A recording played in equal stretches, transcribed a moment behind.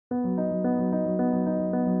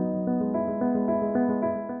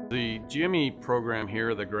GME program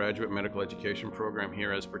here, the Graduate Medical Education program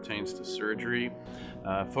here as pertains to surgery,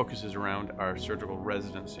 focuses around our surgical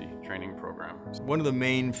residency training program. One of the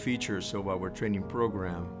main features of our training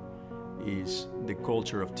program is the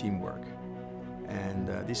culture of teamwork. And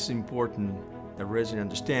this is important that residents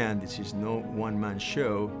understand this is no one-man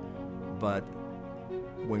show, but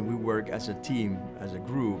when we work as a team, as a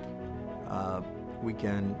group, we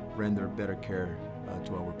can render better care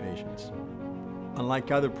to our patients.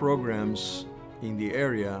 Unlike other programs in the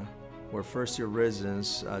area where first-year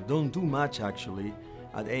residents don't do much actually,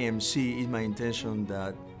 at AMC it's my intention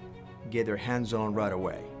that get their hands-on right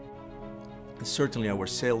away. Certainly our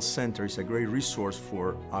sales center is a great resource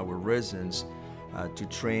for our residents to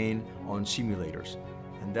train on simulators.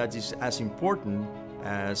 And that is as important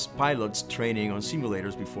as pilots training on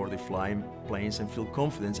simulators before they fly planes and feel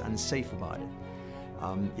confident and safe about it.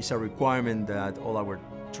 It's a requirement that all our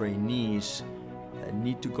trainees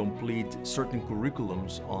need to complete certain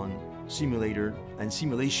curriculums on simulator and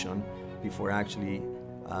simulation before actually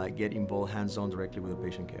get involved hands-on directly with the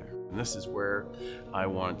patient care. And this is where I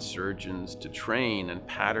want surgeons to train and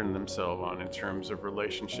pattern themselves on in terms of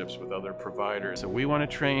relationships with other providers. So we want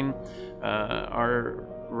to train our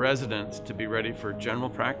residents to be ready for general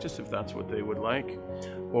practice if that's what they would like,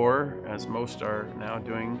 or as most are now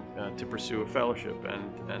doing, to pursue a fellowship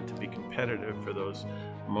and to be competitive for those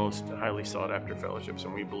most highly sought after fellowships.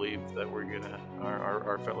 And we believe that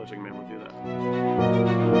our fellows are going to be able to do that.